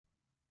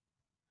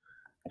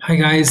Hi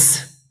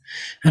guys,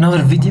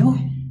 another video.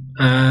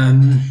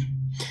 Um,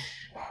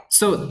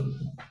 so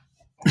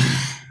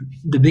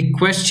the big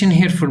question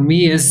here for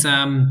me is,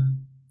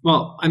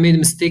 well, I made a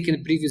mistake in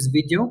the previous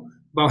video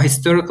about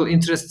historical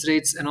interest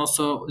rates and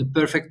also the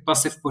perfect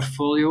passive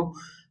portfolio.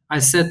 I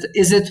said,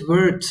 is it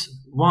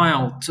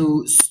worthwhile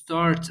to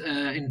start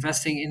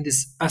investing in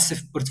this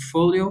passive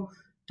portfolio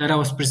that I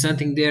was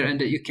presenting there and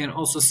that you can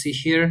also see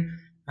here?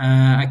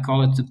 I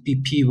call it the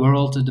PP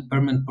world, the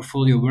permanent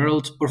portfolio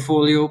world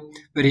portfolio,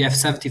 where you have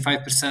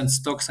 75%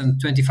 stocks and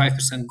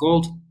 25%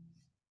 gold.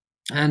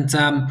 And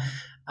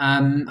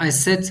I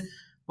said,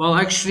 well,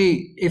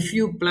 actually, if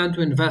you plan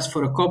to invest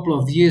for a couple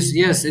of years,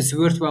 yes, it's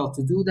worthwhile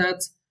to do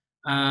that.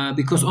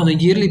 Because on a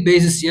yearly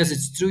basis, yes,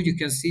 it's true. You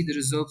can see the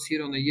results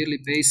here on a yearly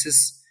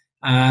basis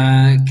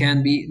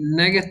can be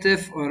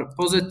negative or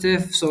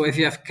positive. So if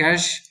you have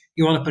cash,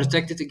 you want to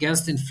protect it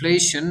against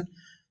inflation.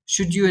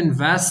 Should you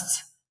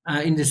invest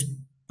in this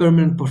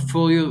permanent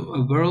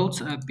portfolio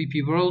world,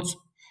 PP world?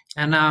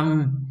 And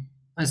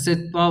I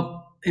said,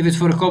 well, if it's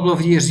for a couple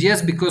of years,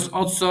 yes, because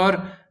odds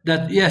are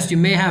that yes, you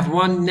may have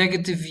one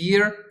negative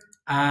year,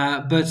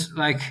 but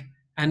like,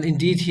 and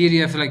indeed here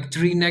you have like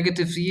three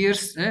negative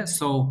years.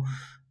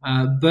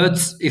 But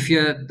if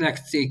you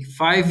like take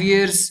 5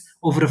 years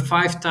over a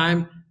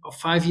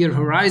 5-year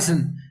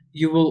horizon,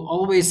 you will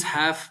always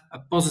have a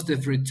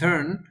positive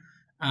return,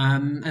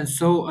 and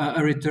so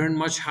a return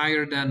much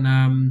higher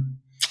than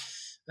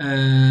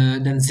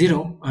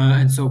zero,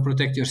 and so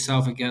protect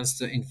yourself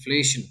against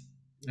inflation.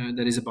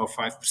 That is about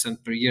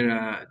 5% per year,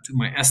 to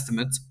my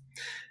estimate.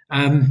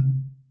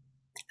 Um,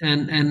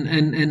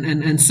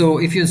 and so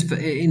if you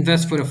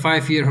invest for a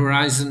 5-year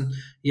horizon,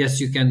 yes,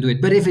 you can do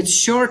it. But if it's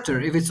shorter,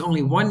 if it's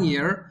only 1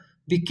 year,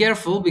 be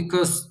careful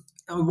because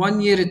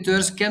 1 year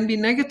returns can be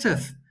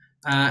negative.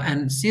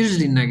 And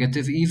seriously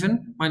negative,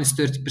 even minus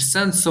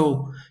 30%.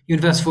 So you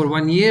invest for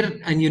 1 year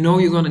and you know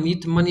you're going to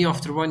need the money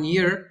after 1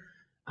 year.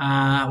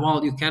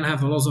 Well, you can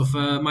have a loss of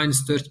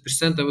minus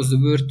 30%. That was the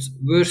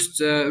worst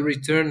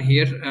return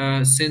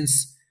here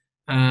since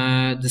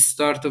the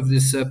start of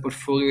this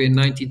portfolio in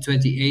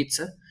 1928.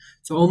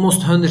 So almost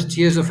 100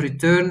 years of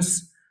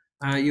returns.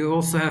 You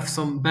also have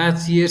some bad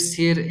years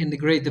here in the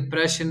Great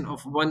Depression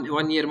of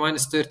one year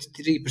minus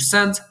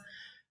 33%.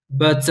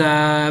 But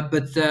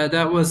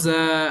that was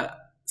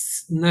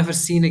never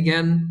seen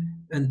again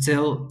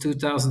until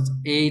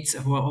 2008,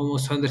 well,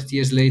 almost 100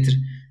 years later,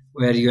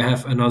 where you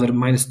have another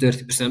minus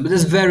 30%. But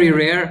it's very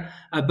rare.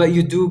 But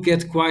you do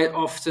get quite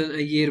often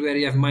a year where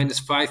you have minus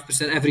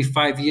 5% every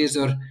 5 years,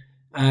 or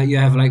you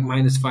have like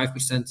minus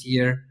 5%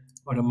 year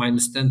or a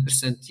minus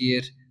 10%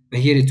 year. But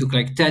here it took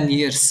like 10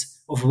 years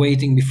of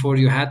waiting before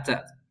you had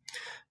that.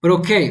 But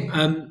okay,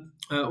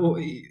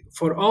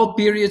 for all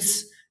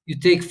periods, you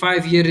take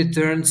 5-year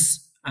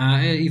returns,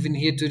 even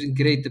here to the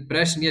Great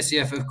Depression. Yes, you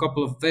have a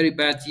couple of very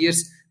bad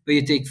years, but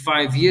you take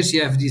 5 years,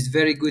 you have these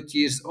very good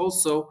years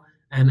also,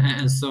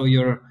 and so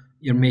you're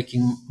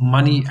making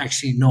money.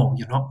 Actually, no,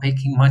 you're not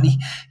making money.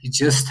 You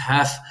just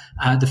have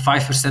the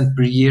 5%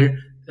 per year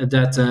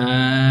that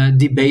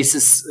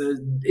debases.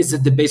 It's a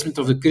debasement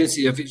of the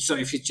currency. So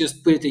if you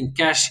just put it in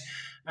cash,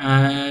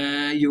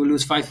 you will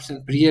lose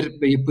 5% per year.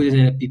 But you put it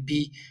in a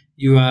PP,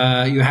 you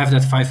have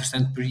that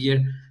 5% per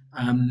year,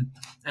 and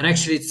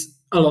actually it's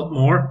a lot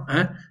more.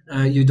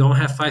 You don't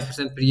have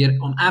 5% per year.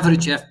 On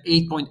average, you have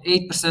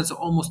 8.8%, so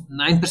almost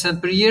 9%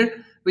 per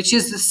year, which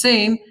is the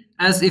same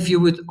as if you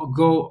would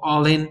go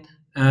all in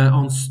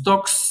on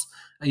stocks.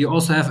 You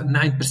also have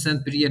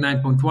 9% per year,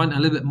 9.1, a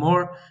little bit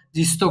more.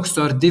 These stocks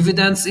are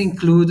dividends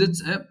included,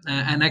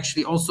 and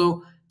actually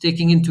also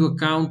taking into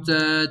account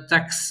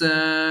tax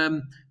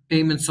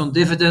payments on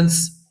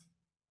dividends.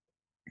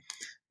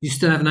 You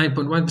still have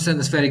 9.1%.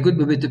 That's very good,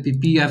 but with the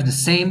PP, you have the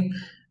same.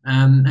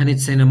 And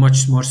it's in a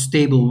much more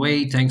stable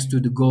way thanks to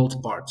the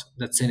gold part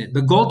that's in it.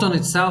 The gold on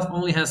itself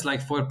only has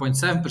like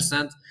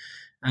 4.7%.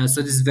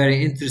 So this is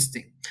very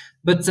interesting.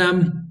 But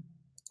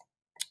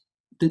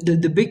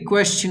the big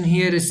question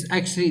here is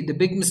actually the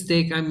big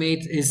mistake I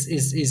made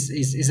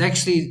is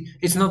actually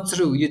it's not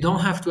true. You don't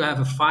have to have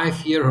a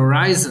 5-year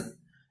horizon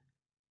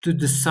to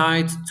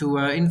decide to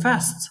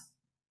invest,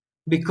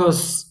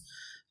 because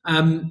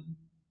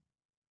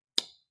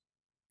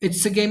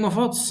it's a game of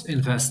odds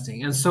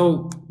investing. And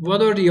so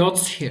what are the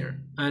odds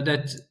here?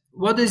 That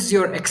what is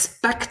your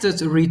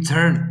expected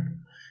return?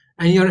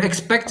 And your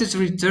expected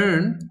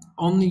return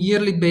on a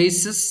yearly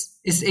basis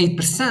is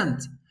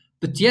 8%.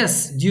 But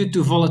yes, due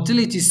to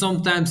volatility,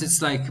 sometimes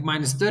it's like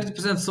minus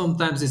 30%,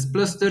 sometimes it's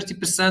plus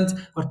 30%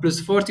 or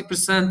plus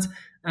 40%.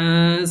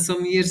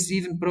 Some years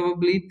even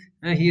probably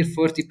here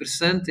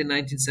 40% in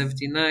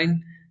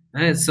 1979.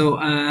 But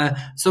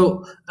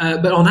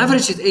on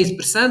average, it's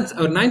 8%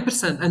 or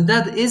 9%, and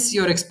that is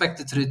your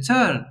expected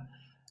return.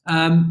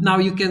 Now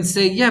you can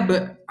say, yeah,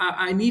 but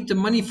I need the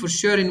money for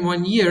sure in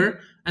 1 year,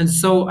 and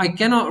so I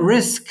cannot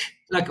risk.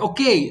 Like,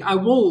 okay, I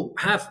will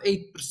have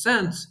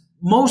 8%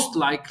 most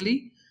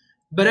likely,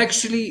 but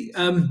actually,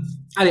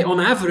 on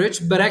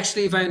average, but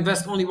actually, if I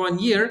invest only 1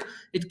 year,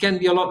 it can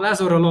be a lot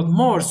less or a lot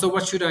more. So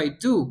what should I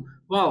do?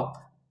 Well,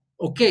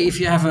 okay, if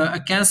you have a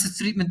cancer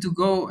treatment to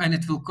go and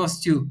it will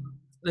cost you,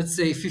 let's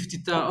say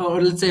 50,000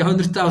 or let's say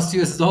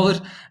 100,000 US dollar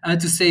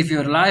to save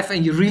your life,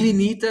 and you really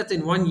need that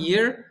in 1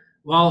 year,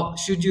 well,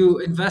 should you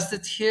invest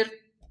it here?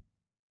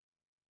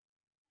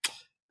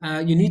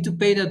 You need to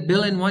pay that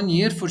bill in 1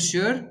 year for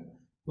sure.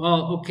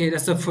 Well, okay,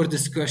 that's up for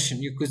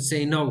discussion. You could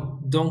say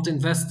no, don't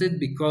invest it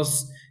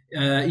because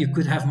you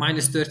could have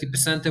minus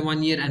 30% in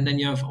 1 year and then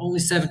you have only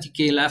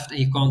 70K left and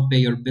you can't pay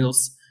your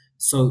bills.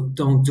 So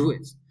don't do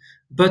it.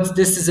 But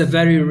this is a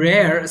very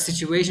rare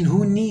situation.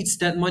 Who needs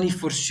that money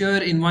for sure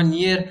in 1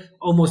 year?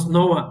 Almost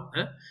no one.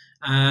 Huh?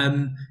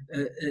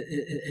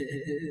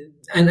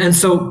 And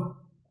so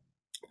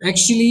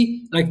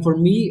actually, like for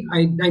me,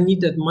 I need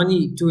that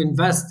money to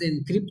invest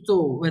in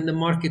crypto when the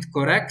market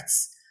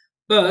corrects.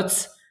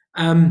 But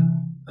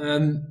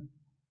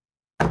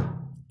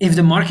if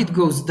the market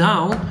goes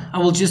down, I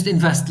will just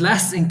invest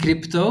less in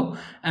crypto.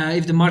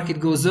 If the market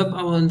goes up,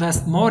 I will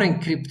invest more in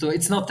crypto.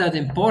 It's not that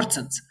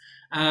important.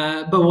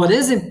 But what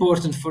is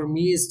important for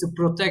me is to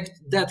protect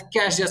that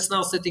cash that's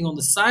now sitting on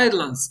the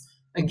sidelines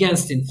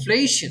against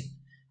inflation.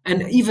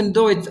 And even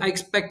though I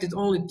expect it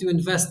only to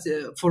invest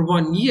for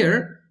 1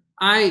 year,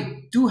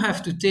 I do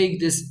have to take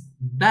this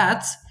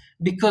bet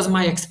because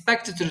my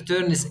expected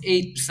return is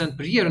 8%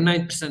 per year or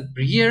 9%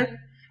 per year.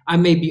 I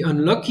may be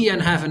unlucky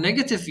and have a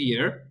negative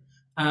year,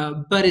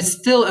 but it's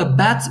still a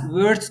bet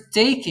worth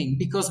taking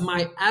because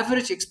my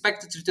average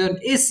expected return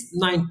is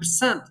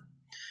 9%.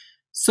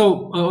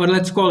 So, or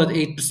let's call it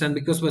 8%,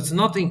 because what's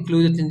not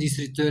included in these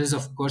returns,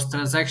 of course,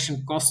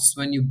 transaction costs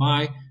when you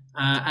buy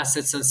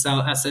assets and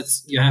sell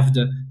assets. You have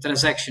the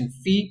transaction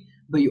fee,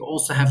 but you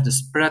also have the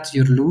spread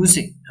you're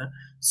losing.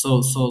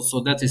 So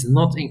that is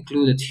not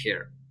included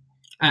here.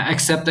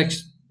 Except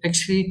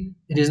actually,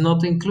 it is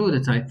not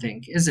included, I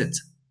think, is it?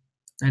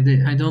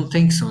 I don't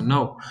think so,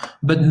 no.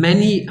 But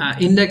many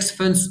index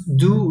funds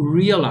do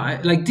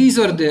realize, like these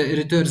are the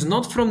returns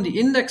not from the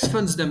index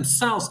funds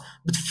themselves,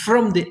 but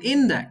from the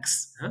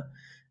index. Huh?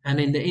 And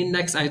in the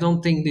index, I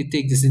don't think they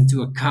take this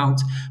into account.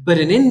 But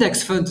an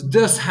index fund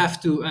does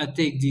have to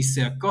take these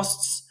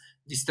costs,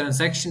 these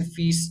transaction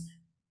fees.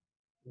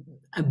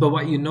 But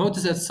what you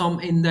notice that some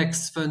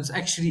index funds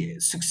actually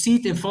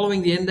succeed in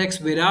following the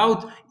index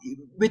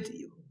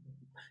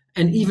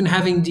and even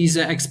having these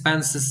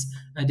expenses,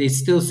 they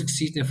still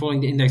succeed in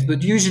following the index.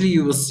 But usually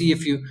you will see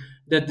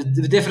that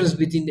the difference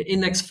between the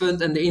index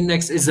fund and the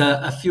index is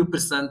a few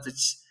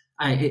percentage,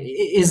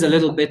 is a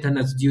little bit, and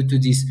that's due to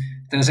these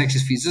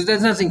transaction fees. So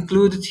that's not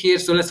included here.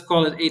 So let's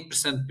call it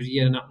 8% per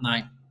year, not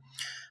 9.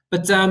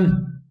 But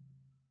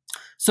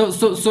so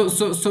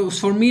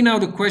for me now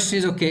the question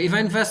is, okay, if I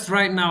invest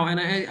right now, and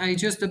I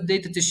just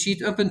updated the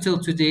sheet up until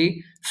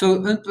today.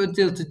 So up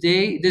until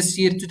today, this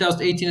year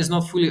 2018 is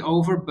not fully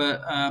over,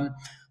 but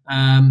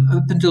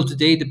up until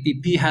today the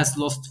PP has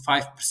lost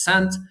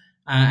 5%,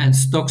 and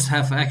stocks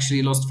have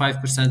actually lost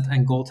 5%,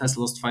 and gold has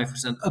lost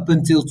 5% up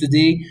until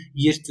today,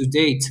 year to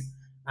date.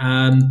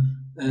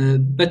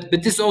 But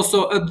this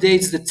also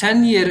updates the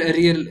 10-year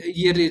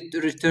yearly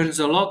returns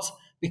a lot.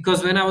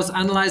 Because when I was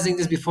analyzing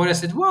this before, I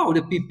said, wow,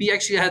 the PP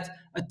actually had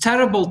a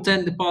terrible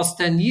the past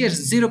 10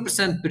 years,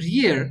 0% per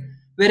year,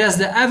 whereas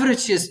the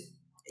average is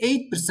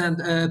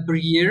 8% per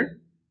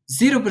year,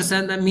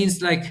 0%. That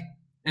means like,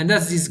 and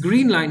that's this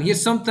green line here.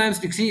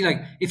 Sometimes you see,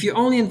 like, if you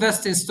only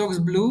invest in stocks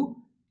blue,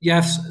 you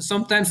have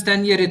sometimes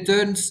 10-year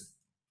returns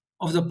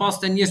of the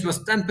past 10 years was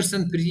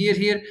 10% per year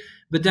here,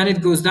 but then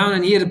it goes down,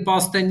 and here the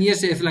past 10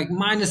 years, you have like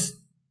minus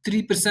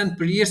 3%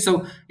 per year.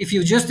 So if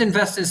you just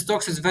invest in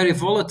stocks, it's very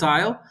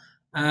volatile.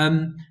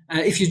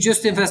 If you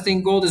just invest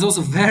in gold, it's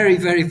also very,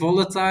 very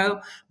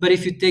volatile. But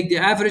if you take the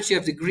average, you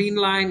have the green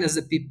line as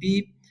a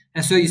PP.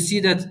 And so you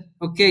see that,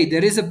 okay,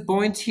 there is a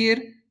point here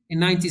in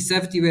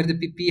 1970 where the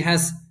PP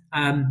has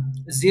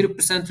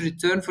 0%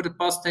 return for the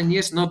past 10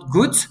 years. Not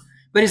good,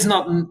 but it's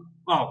not,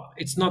 well,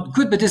 it's not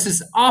good, but this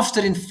is after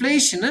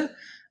inflation.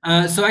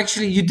 So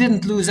actually you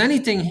didn't lose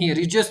anything here.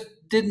 You just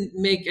didn't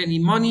make any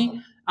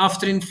money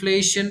after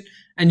inflation.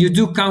 And you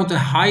do count a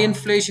high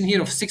inflation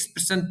here of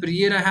 6% per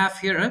year I have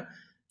here.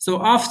 So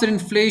after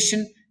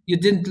inflation, you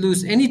didn't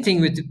lose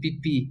anything with the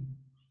PP.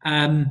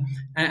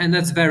 And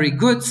that's very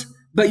good.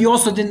 But you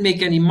also didn't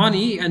make any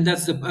money, and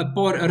that's a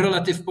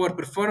relative poor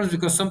performance,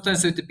 because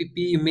sometimes with the PP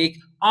you make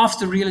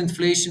after real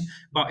inflation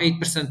about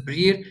 8% per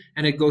year,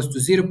 and it goes to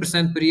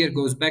 0% per year,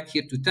 goes back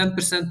here to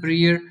 10% per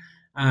year,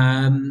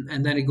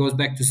 and then it goes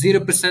back to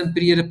 0%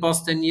 per year the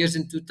past 10 years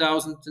in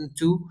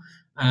 2002.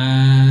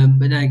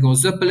 But then it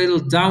goes up a little,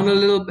 down a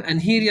little,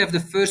 and here you have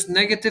the first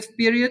negative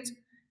period.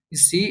 You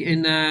see,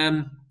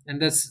 and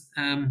that's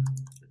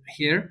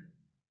here.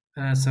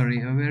 Sorry,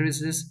 where is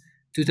this?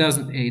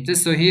 2008.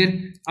 So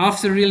here,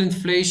 after real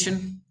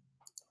inflation,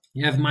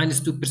 you have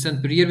minus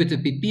 2% per year with the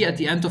PP at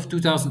the end of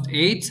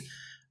 2008.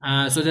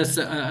 So that's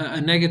a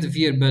negative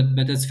year, but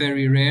that's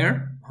very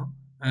rare.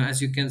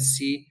 As you can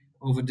see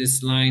over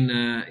this line,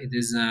 it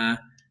is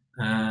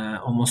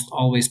almost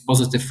always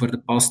positive for the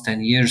past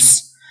 10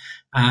 years.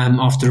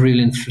 after real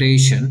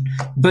inflation.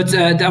 But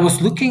I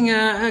was looking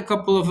a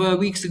couple of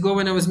weeks ago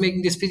when I was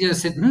making this video. I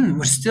said,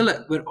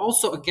 we're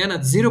also again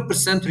at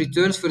 0%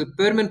 returns for the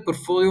permanent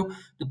portfolio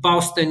the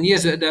past 10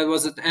 years. That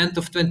was at the end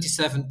of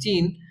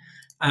 2017.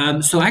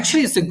 So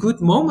actually, it's a good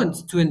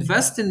moment to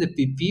invest in the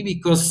PP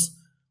because,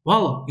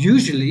 well,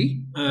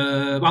 usually,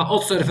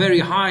 odds are very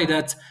high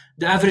that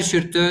the average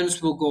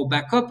returns will go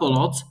back up a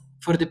lot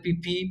for the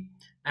PP,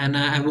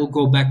 and will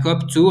go back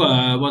up to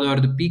what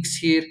are the peaks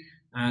here?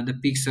 The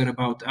peaks are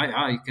about,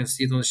 you can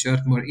see it on the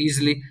chart more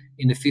easily.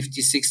 In the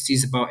 50s,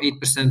 60s, about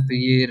 8% per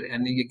year,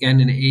 and again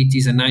in the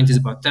 80s and 90s,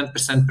 about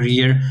 10% per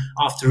year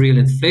after real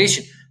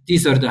inflation.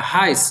 These are the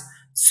highs.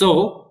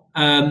 So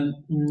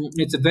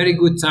it's a very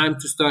good time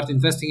to start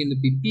investing in the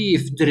PP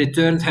if the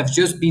returns have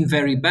just been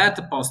very bad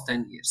the past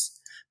 10 years.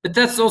 But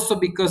that's also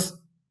because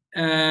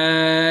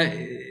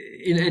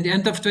at the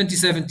end of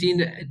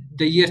 2017,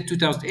 the year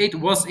 2008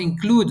 was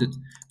included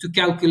to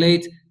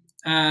calculate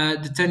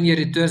the 10-year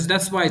returns.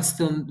 That's why it's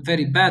still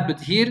very bad.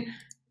 But here,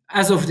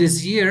 as of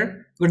this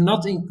year, we're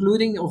not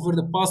including over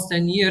the past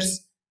 10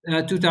 years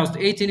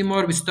 2008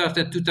 anymore. We start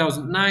at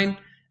 2009.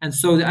 And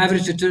so the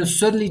average returns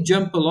suddenly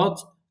jump a lot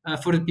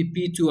for the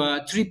PP to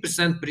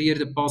 3% per year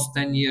the past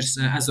 10 years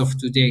as of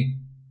today.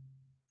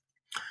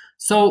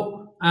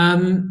 So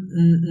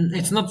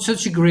it's not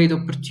such a great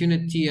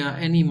opportunity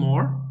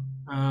anymore.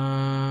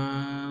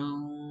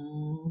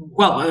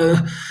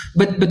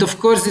 But of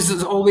course, this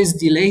is always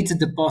delayed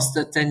the past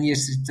 10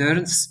 years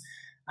returns.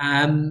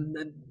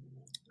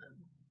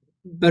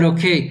 But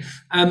okay.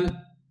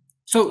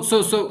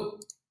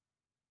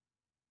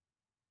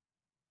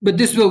 But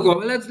this will go.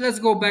 Let's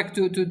go back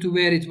to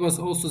where it was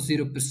also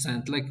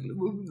 0%, like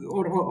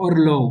or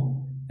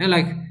low. And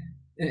like,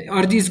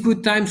 are these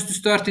good times to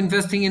start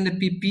investing in the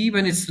PP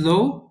when it's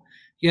low?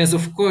 Yes,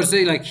 of course.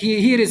 Like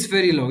here it's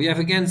very low. You have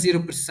again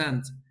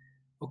 0%.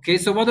 Okay,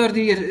 so what are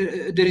the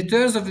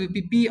returns of the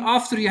PP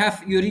after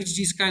you reach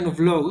these kind of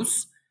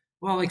lows?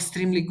 Well,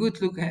 extremely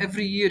good. Look,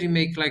 every year you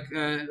make like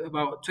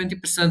about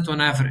 20% on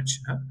average.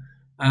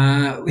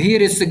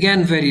 Here it's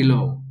again very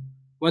low.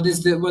 What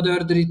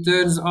are the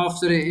returns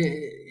after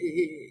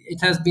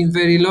it has been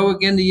very low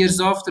again the years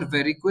after?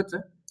 Very good,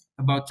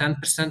 about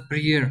 10% per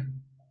year.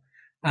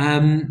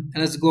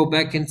 Let's go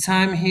back in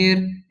time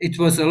here. It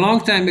was a long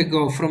time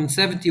ago, from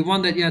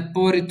 71, that you had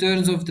poor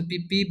returns of the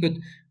PP, but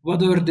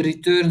what are the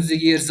returns the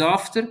years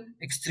after?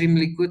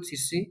 Extremely good, you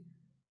see.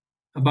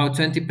 About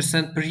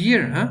 20% per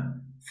year,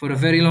 for a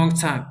very long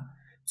time.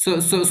 So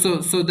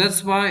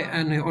that's why,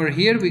 or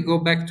here we go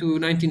back to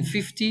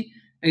 1950,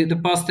 the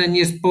past 10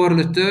 years, poor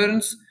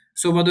returns.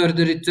 So what are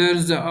the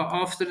returns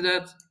after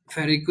that?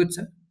 Very good,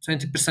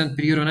 20%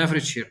 per year on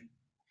average here.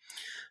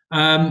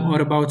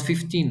 Or about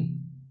 15.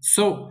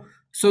 So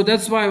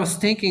that's why I was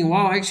thinking,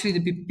 wow, actually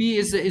the PP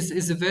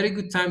is a very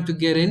good time to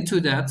get into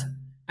that.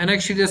 And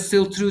actually that's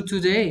still true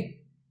today.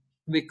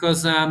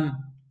 Because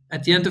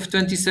at the end of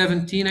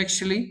 2017,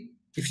 actually,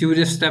 if you would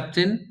have stepped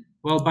in,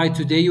 well, by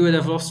today you would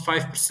have lost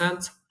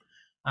 5%.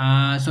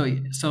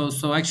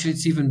 So actually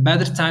it's even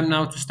better time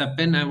now to step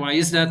in. And why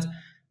is that?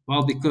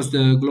 Well, because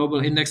the global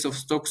index of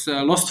stocks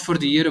lost for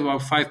the year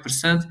about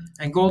 5%,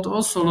 and gold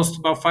also lost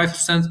about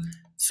 5%.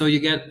 So you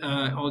get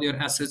all your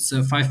assets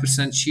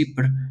 5%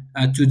 cheaper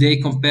today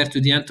compared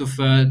to the end of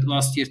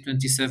last year,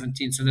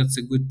 2017. So that's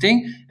a good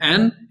thing.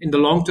 And in the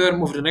long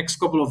term, over the next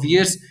couple of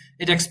years,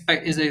 it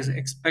is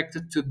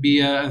expected to be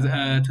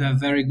to have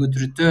very good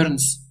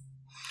returns.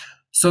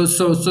 So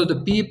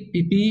the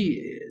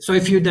PP. So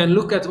if you then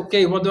look at,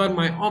 okay, what are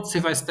my odds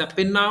if I step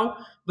in now,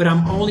 but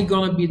I'm only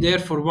gonna be there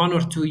for 1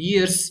 or 2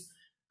 years?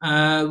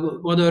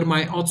 What are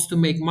my odds to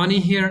make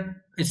money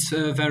here? It's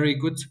very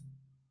good.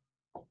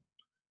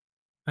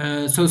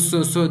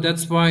 So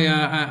that's why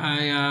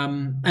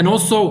and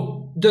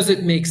also, does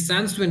it make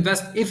sense to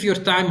invest if your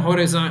time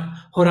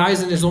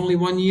horizon is only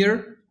 1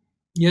 year?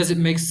 Yes, it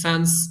makes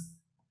sense.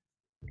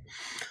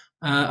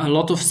 A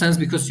lot of sense,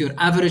 because your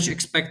average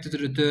expected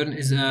return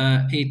is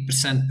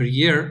 8% per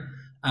year.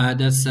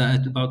 That's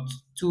at about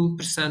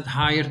 2%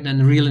 higher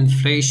than real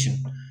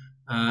inflation,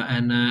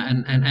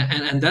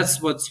 and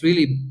that's what's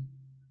really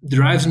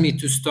drives me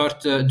to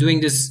start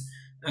doing this.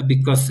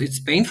 Because it's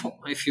painful.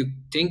 If you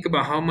think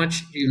about how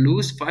much you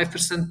lose,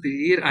 5% per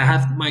year. I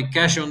have my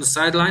cash on the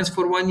sidelines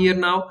for 1 year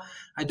now.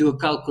 I do a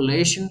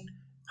calculation,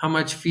 how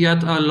much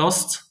fiat I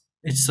lost.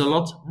 It's a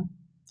lot.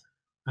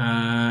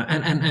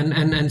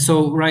 And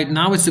so right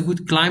now it's a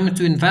good climate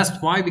to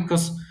invest. Why?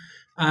 Because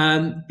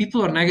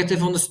people are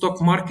negative on the stock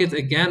market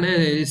again.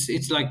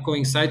 It's like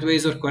going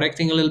sideways or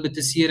correcting a little bit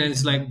this year, and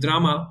it's like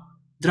drama.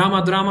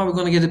 We're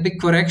going to get a big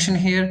correction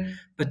here,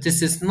 but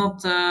this is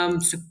not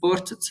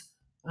supported.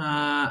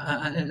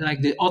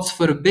 Like the odds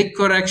for a big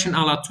correction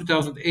a la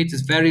 2008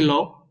 is very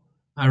low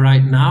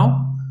right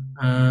now.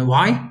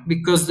 Why?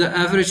 Because the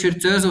average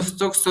returns of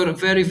stocks are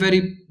very,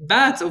 very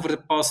bad over the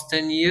past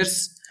 10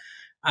 years.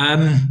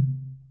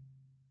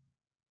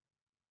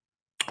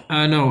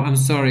 No, I'm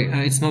sorry.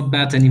 It's not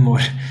bad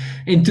anymore.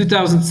 In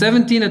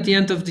 2017, at the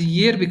end of the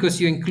year, because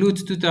you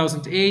include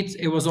 2008,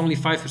 it was only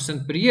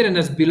 5% per year, and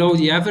that's below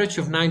the average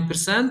of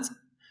 9%.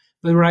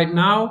 But right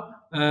now,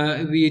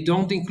 we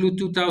don't include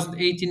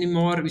 2008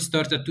 anymore. We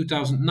start at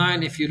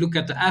 2009. If you look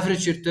at the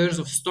average returns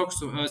of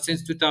stocks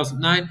since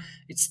 2009,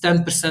 it's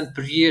 10%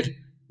 per year.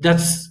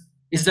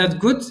 Is that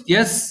good?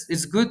 Yes,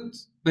 it's good,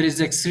 but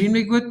is it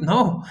extremely good?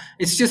 No,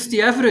 it's just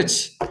the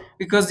average,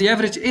 because the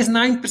average is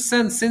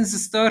 9% since the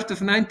start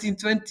of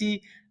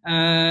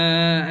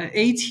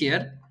 1928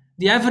 here.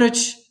 The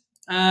average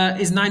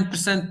is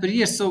 9% per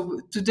year.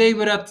 So today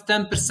we're at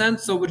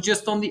 10%, so we're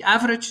just on the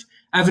average.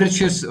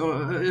 Averages,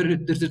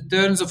 the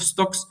returns of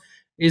stocks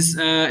is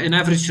an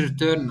average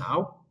return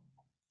now.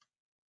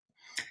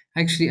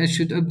 Actually, I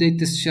should update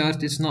this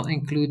chart. It's not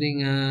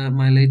including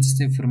my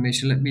latest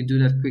information. Let me do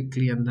that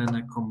quickly and then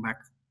I come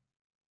back.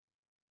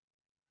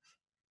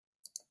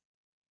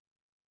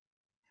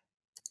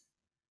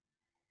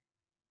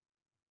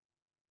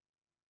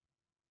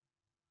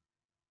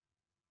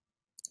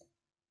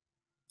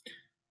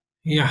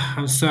 Yeah,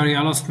 I'm sorry,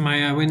 I lost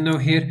my window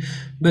here,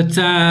 but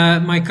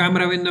my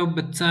camera window,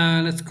 but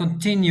let's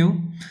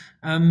continue.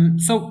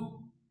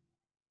 So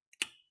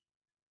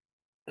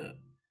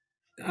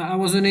I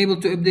was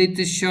unable to update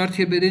this chart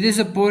here, but it is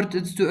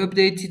important to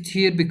update it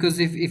here, because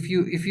if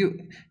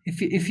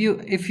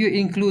you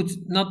include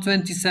not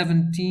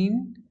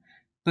 2017,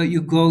 but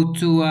you go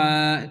to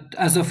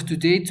as of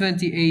today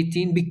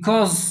 2018,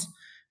 because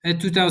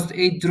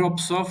 2008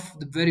 drops off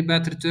the very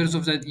bad returns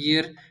of that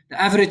year,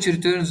 the average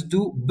returns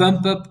do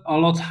bump up a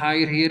lot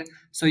higher here.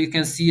 So you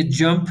can see a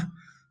jump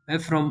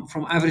from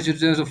average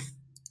returns of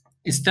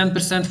is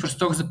 10% for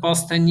stocks the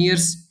past 10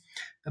 years.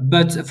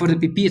 But for the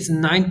PP, it's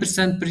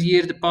 9% per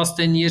year the past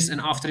 10 years,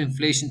 and after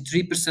inflation,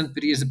 3%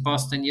 per year the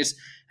past 10 years.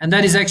 And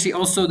that is actually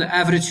also the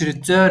average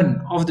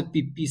return of the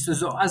PP.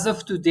 So as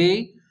of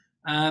today,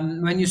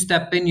 when you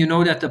step in, you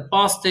know that the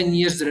past 10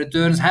 years, the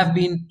returns have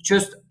been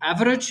just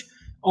average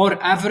or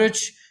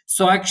average.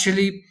 So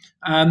actually,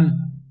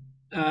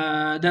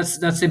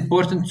 that's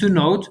important to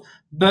note.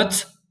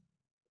 But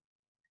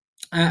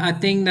I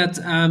think that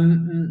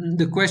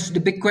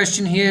the big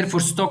question here for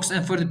stocks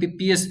and for the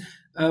PP is,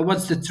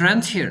 what's the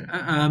trend here?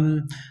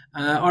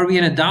 Are we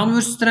in a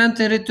downward trend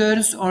in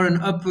returns or an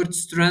upward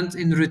trend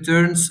in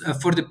returns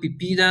for the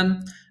PP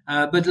then?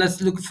 But let's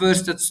look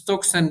first at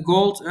stocks and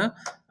gold.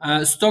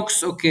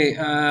 Stocks, okay,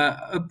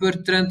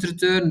 upward trend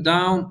return,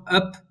 down,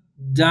 up,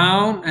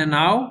 down, and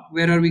now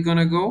where are we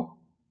gonna go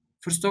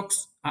for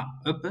stocks?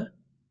 Up.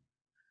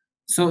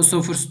 So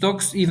for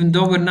stocks, even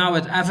though we're now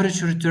at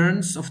average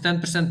returns of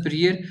 10% per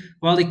year,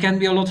 well, they can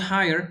be a lot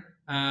higher.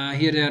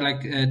 Here they're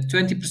like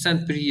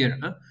 20% per year.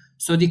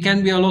 So they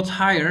can be a lot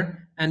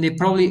higher, and they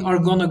probably are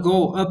gonna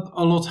go up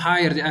a lot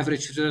higher, the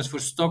average returns for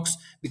stocks,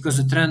 because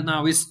the trend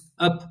now is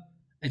up.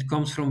 It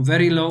comes from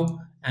very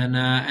low, and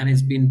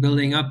it's been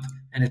building up,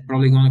 and it's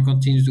probably gonna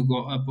continue to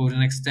go up over the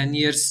next 10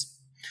 years.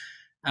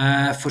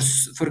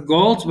 For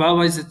gold, well,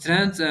 what is the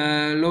trend?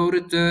 Low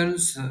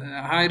returns,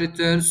 high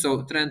returns.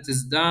 So trend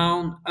is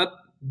down, up,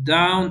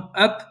 down,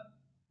 up,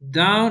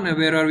 down. And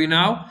where are we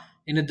now?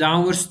 In a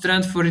downward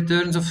trend for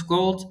returns of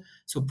gold.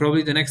 So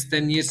probably the next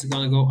 10 years is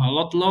going to go a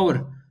lot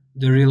lower,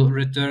 the real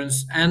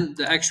returns and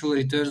the actual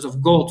returns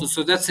of gold.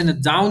 So that's in a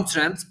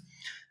downtrend.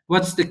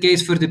 What's the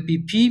case for the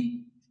PP?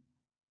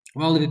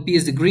 Well, the PP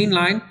is the green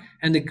line,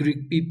 and the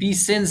PP,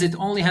 since it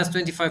only has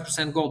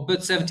 25% gold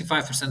but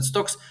 75%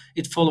 stocks,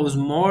 it follows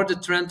more the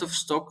trend of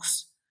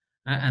stocks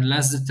and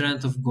less the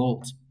trend of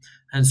gold.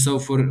 And so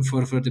for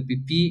the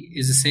PP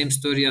is the same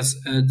story as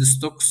the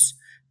stocks.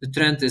 The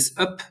trend is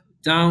up,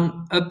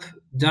 down, up,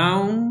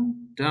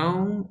 down,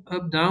 down,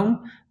 up,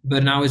 down,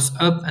 but now it's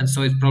up, and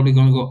so it's probably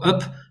going to go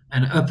up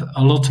and up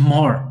a lot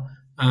more,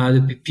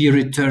 the PP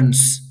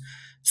returns.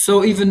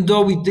 So even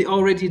though we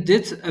already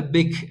did a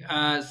big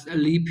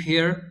leap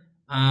here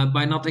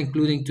by not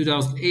including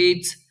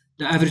 2008,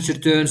 the average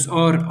returns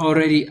are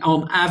already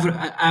on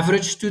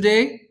average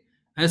today.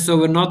 And so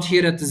we're not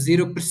here at the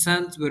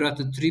 0%, we're at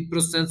the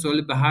 3%, so a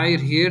little bit higher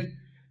here.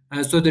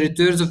 So the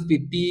returns of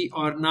PP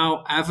are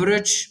now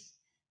average.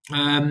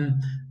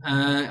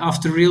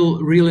 After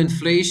real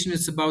inflation,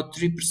 it's about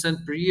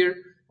 3% per year.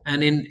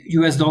 And in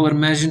US dollar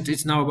measured,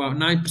 it's now about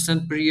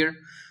 9% per year.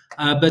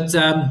 But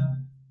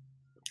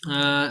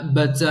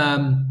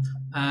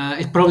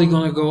it's probably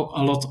going to go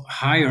a lot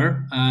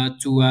higher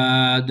to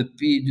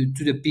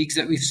the peaks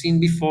that we've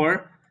seen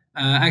before.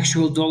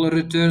 Actual dollar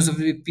returns of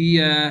the VP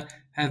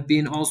have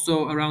been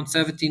also around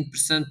 17%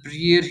 per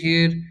year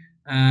here,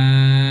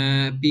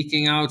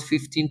 peaking out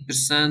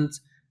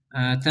 15%,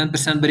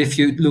 10%. But if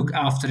you look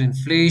after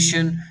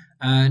inflation,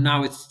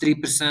 now it's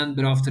 3%,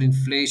 but after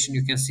inflation,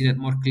 you can see that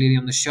more clearly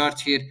on the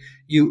chart here.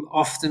 You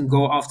often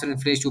go after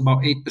inflation to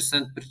about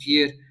 8% per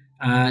year.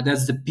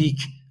 That's the peak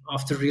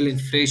after real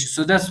inflation.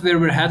 So that's where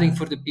we're heading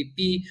for the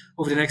PP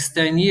over the next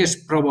 10 years,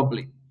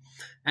 probably.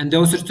 And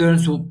those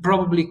returns will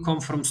probably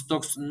come from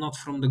stocks, not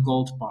from the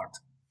gold part.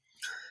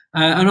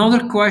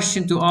 Another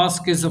question to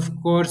ask is, of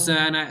course,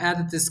 and I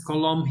added this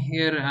column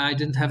here, I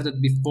didn't have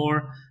that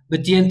before,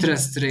 but the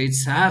interest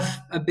rates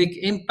have a big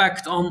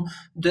impact on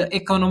the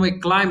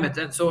economic climate.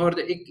 And so, are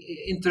the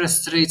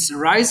interest rates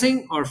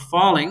rising or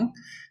falling?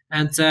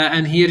 And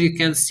here you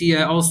can see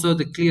also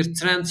the clear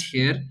trend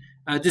here.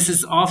 This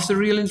is after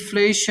real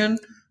inflation.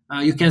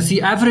 You can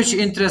see average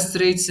interest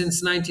rates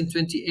since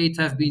 1928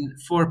 have been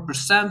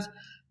 4%.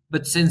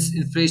 But since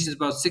inflation is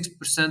about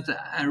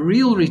 6%,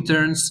 real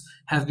returns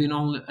have been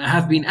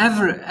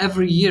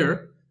every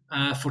year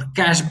for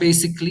cash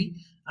basically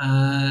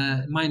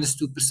minus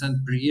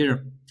 2% per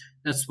year.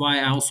 That's why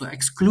I also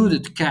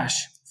excluded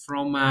cash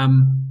from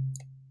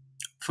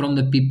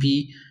the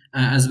PP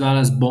as well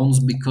as bonds,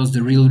 because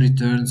the real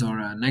returns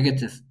are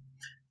negative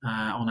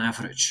on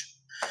average.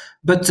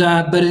 But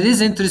it is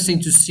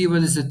interesting to see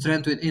what is the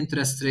trend with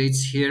interest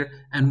rates here,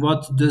 and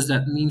what does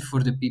that mean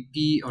for the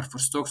PP or for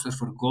stocks or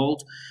for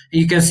gold.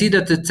 And you can see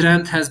that the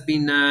trend has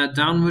been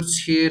downwards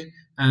here,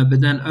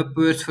 but then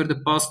upwards for the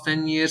past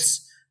 10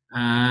 years,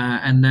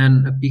 and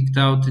then peaked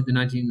out in the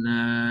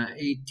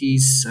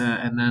 1980s,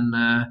 and then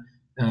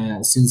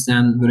since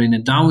then we're in a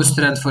downward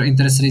trend for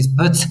interest rates,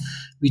 but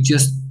we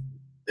just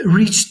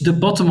reached the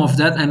bottom of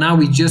that, and now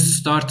we just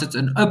started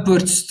an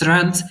upward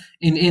trend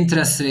in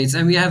interest rates.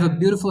 And we have a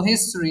beautiful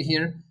history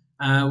here,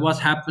 what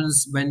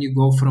happens when you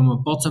go from a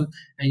bottom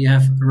and you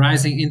have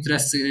rising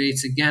interest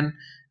rates again.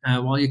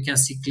 Well, you can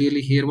see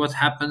clearly here what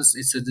happens.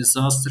 It's a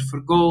disaster for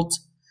gold.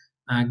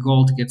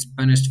 Gold gets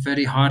punished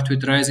very hard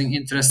with rising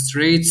interest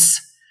rates,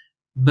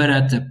 but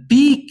at the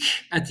peak,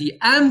 at the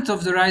end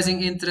of the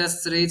rising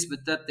interest rates,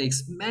 but that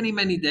takes many,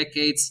 many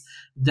decades,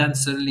 then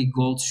suddenly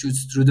gold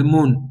shoots through the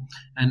moon,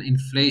 and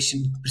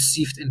inflation,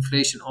 perceived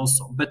inflation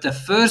also. But the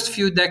first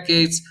few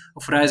decades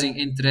of rising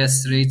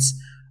interest rates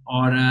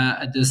are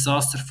a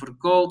disaster for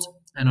gold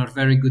and are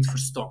very good for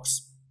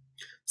stocks.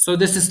 So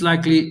this is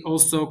likely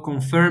also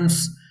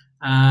confirms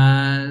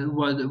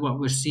what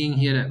we're seeing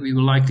here, that we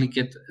will likely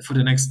get for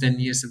the next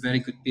 10 years a very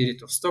good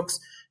period of stocks,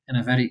 and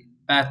a very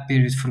bad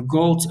period for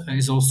gold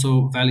is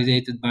also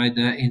validated by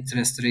the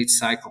interest rate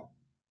cycle.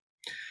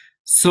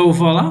 So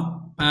voila,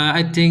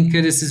 I think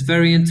this is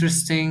very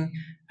interesting,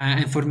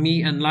 and for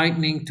me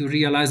enlightening to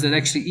realize that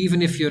actually,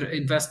 even if you're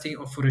investing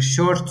for a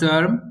short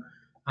term,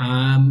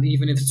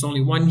 even if it's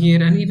only 1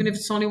 year, and even if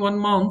it's only 1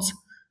 month,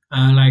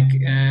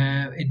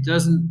 it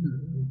doesn't,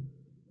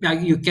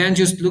 you can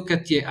just look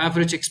at the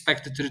average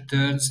expected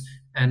returns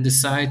and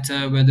decide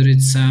whether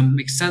it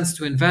makes sense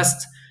to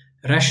invest,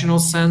 rational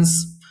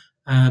sense.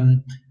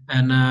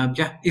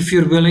 If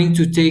you're willing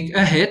to take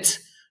a hit,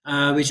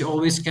 which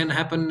always can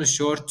happen in the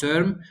short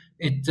term,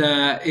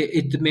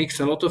 it makes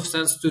a lot of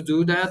sense to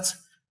do that.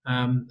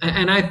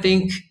 And I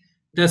think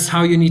that's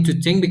how you need to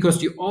think,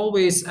 because you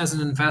always, as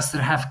an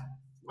investor, have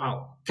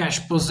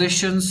cash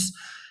positions.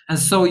 And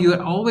so you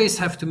always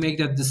have to make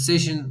that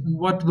decision.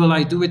 What will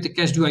I do with the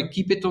cash? Do I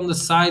keep it on the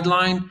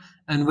sideline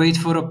and wait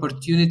for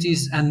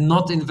opportunities and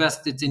not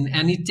invest it in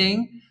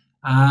anything?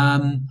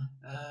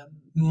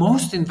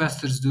 Most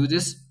investors do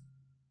this,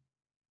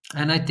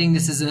 and I think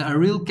this is a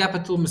real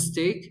capital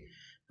mistake,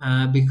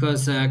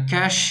 because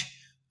cash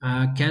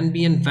can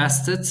be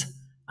invested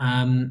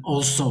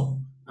also,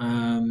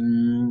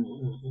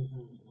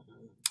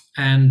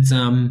 and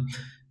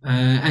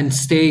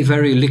stay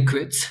very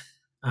liquid.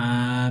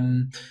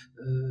 And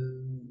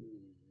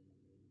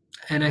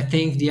I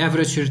think the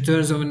average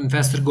returns of an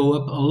investor go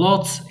up a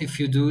lot if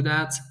you do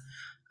that,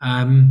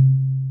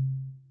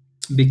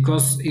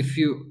 because if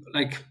you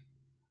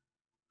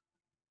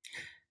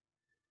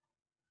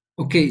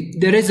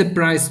there is a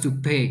price to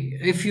pay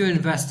if you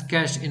invest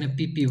cash in a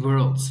PP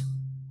world.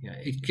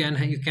 You can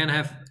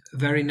have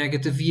very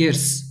negative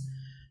years,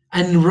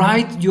 and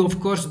of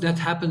course that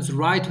happens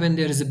right when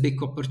there is a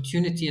big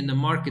opportunity in the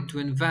market to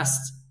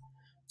invest.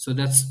 So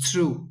that's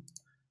true,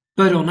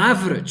 but on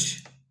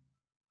average,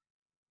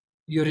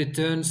 your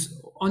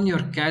returns on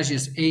your cash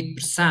is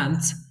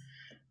 8%,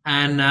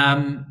 and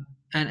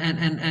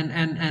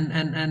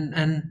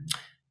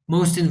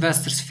most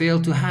investors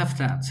fail to have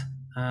that.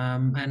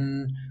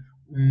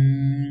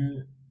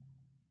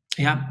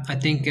 I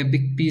think a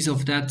big piece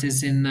of that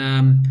is in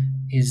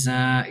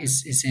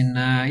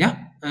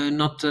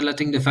not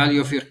letting the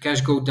value of your cash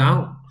go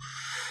down.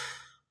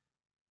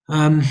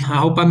 I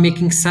hope I'm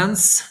making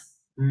sense.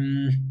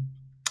 I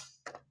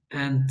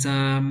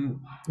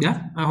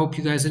hope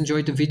you guys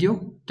enjoyed the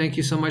video. Thank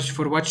you so much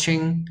for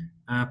watching.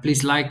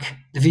 Please like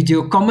the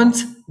video,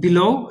 comment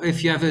below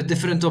if you have a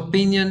different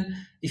opinion.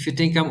 If you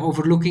think I'm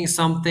overlooking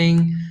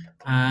something,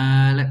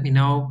 let me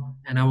know,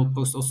 and I will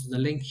post also the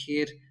link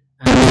here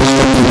to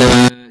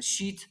the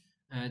sheet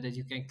that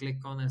you can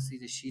click on and see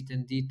the sheet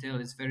in detail.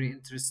 It's very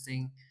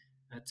interesting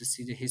to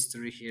see the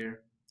history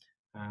here.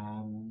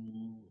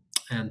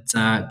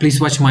 Please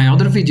watch my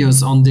other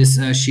videos on this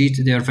sheet.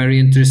 They are very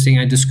interesting.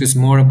 I discuss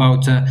more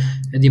about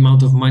the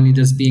amount of money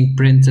that's being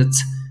printed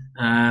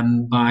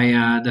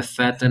by the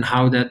Fed, and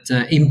how that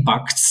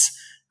impacts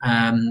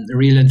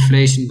real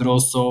inflation, but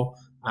also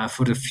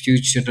for the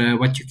future,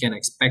 what you can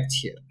expect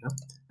here.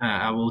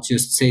 I will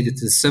just say that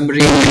the summary.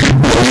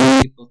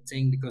 People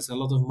think because a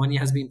lot of money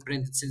has been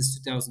printed since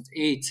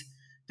 2008,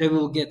 they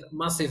will get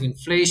massive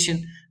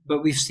inflation.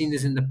 But we've seen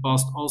this in the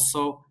past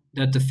also,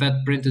 that the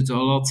Fed printed a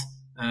lot.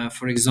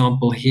 For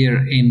example, here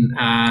in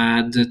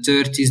the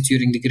 30s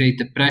during the Great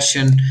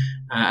Depression,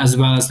 as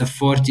well as the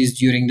 40s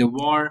during the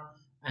war.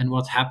 And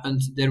what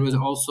happened? There was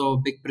also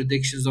big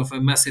predictions of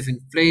a massive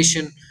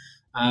inflation.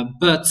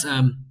 But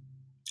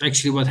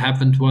actually, what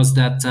happened was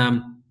that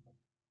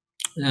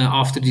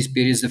after these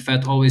periods, the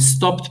Fed always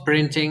stopped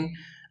printing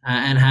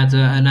and had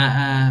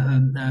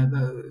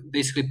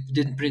basically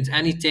didn't print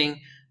anything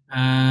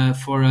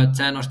for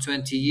 10 or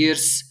 20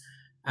 years.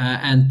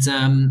 And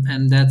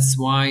that's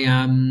why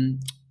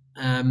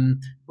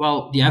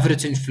well, the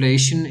average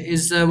inflation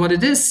is what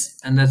it is,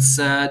 and that's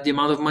the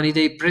amount of money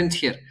they print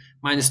here,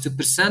 minus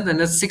 2%, and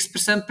that's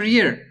 6% per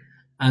year.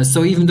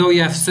 So even though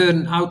you have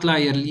certain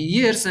outlier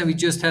years, and we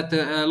just had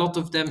a lot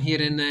of them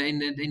here in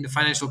the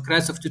financial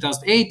crisis of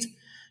 2008,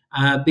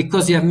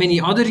 because you have many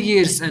other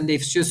years, and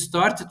they've just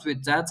started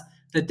with that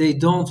they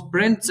don't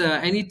print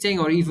anything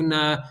or even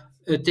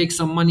take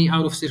some money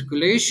out of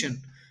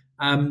circulation.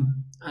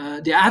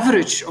 The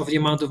average of the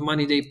amount of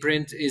money they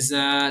print is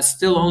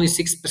still only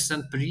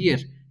 6% per year.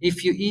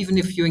 Even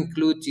if you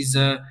include these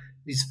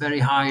very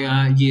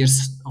high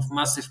years of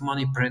massive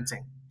money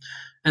printing.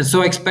 And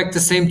so I expect the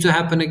same to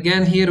happen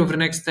again here over the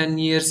next 10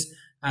 years.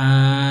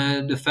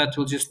 The Fed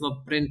will just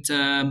not print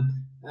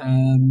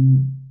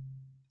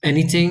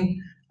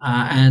anything.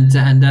 And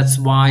that's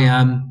why,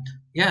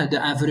 the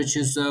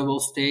averages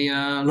will stay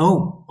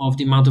low of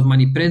the amount of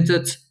money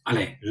printed.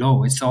 Allez,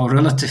 low, it's all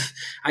relative.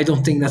 I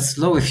don't think that's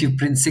low if you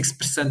print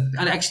 6%,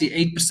 and actually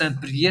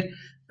 8% per year.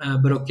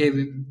 But okay,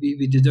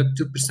 we deduct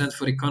 2%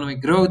 for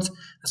economic growth.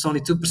 That's only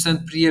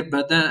 2% per year,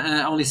 but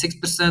only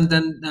 6%,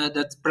 then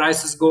that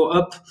prices go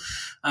up.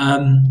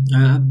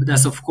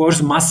 That's of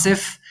course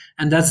massive,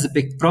 and that's the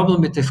big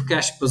problem with the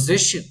cash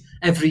position.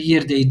 Every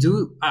year they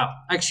do.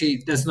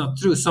 Actually, that's not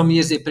true. Some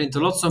years they print a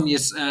lot. Some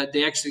years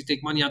they actually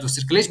take money out of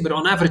circulation. But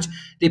on average,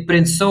 they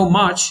print so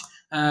much,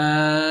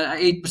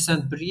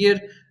 8% per year,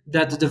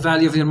 that the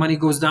value of your money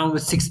goes down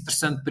with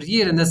 6% per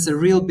year. And that's a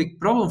real big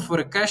problem for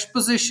a cash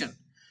position.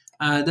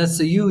 That's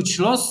a huge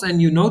loss.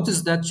 And you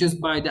notice that just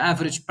by the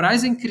average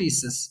price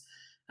increases.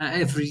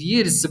 Every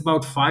year it's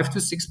about 5 to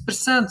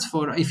 6%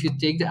 for if you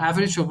take the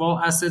average of all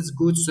assets,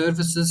 goods,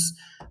 services.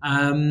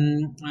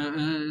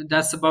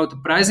 That's about the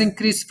price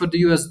increase for the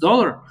US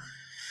dollar.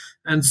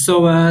 And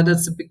so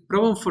that's a big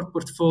problem for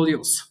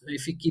portfolios.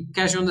 If you keep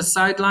cash on the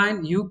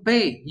sideline, you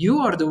pay. You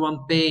are the one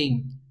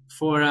paying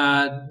for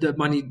the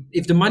money.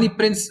 If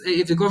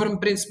the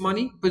government prints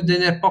money, put it in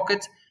their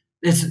pocket,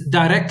 it's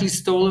directly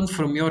stolen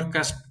from your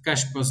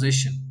cash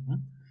position.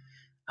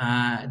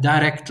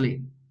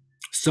 Directly.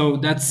 So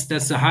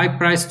that's a high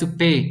price to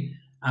pay.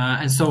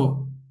 And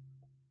so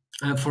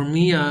for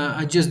me,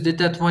 I just did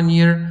that 1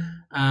 year,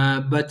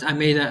 but I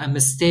made a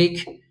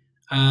mistake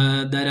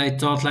that I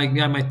thought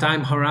my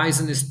time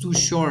horizon is too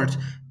short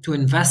to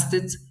invest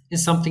it in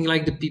something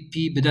like the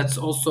PP, but that's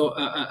also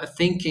a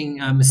thinking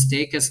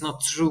mistake. It's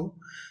not true.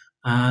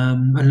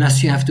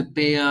 Unless you have to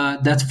pay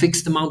that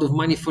fixed amount of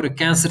money for a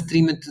cancer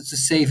treatment to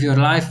save your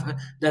life.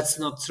 That's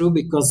not true,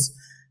 because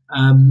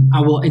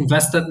I will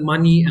invest that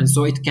money, and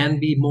so it can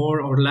be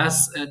more or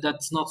less.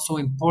 That's not so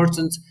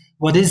important.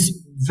 What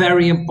is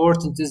very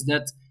important is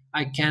that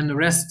I can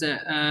rest,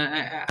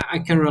 I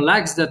can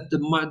relax that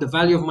the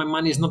value of my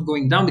money is not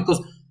going down,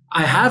 because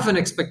I have an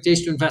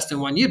expectation to invest in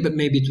 1 year, but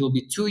maybe it will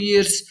be 2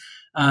 years.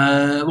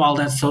 Well,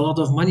 that's a lot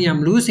of money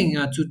I'm losing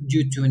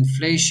due to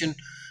inflation.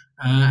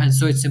 And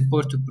so it's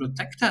important to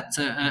protect that.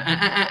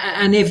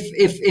 And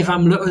if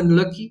I'm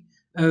unlucky,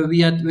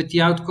 with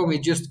the outcome, we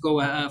just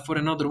go for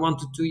another 1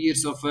 to 2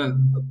 years of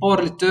poor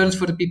returns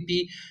for the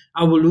PP.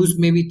 I will lose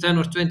maybe 10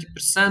 or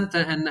 20%,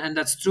 and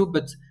that's true,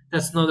 but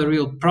that's not a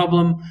real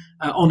problem.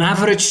 On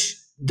average,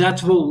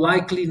 that will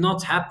likely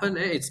not happen.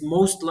 It's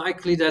most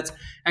likely that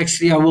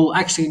actually I will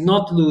actually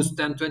not lose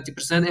 10,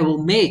 20%. I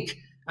will make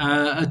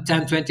 10,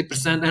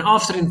 20%. And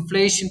after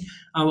inflation,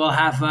 I will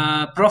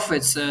have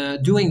profits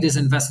doing this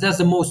investment. That's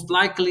the most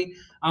likely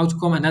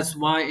outcome, and that's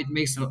why it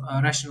makes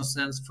a rational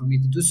sense for me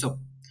to do so.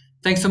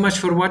 Thanks so much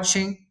for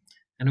watching,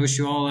 and I wish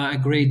you all a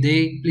great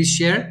day. Please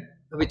share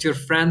with your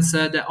friends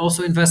that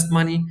also invest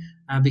money,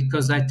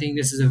 because I think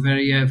this is a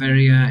very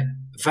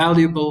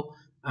valuable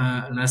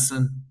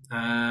lesson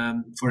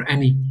for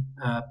any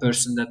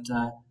person that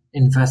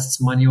invests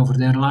money over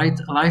their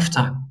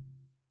lifetime.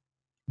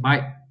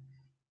 Bye.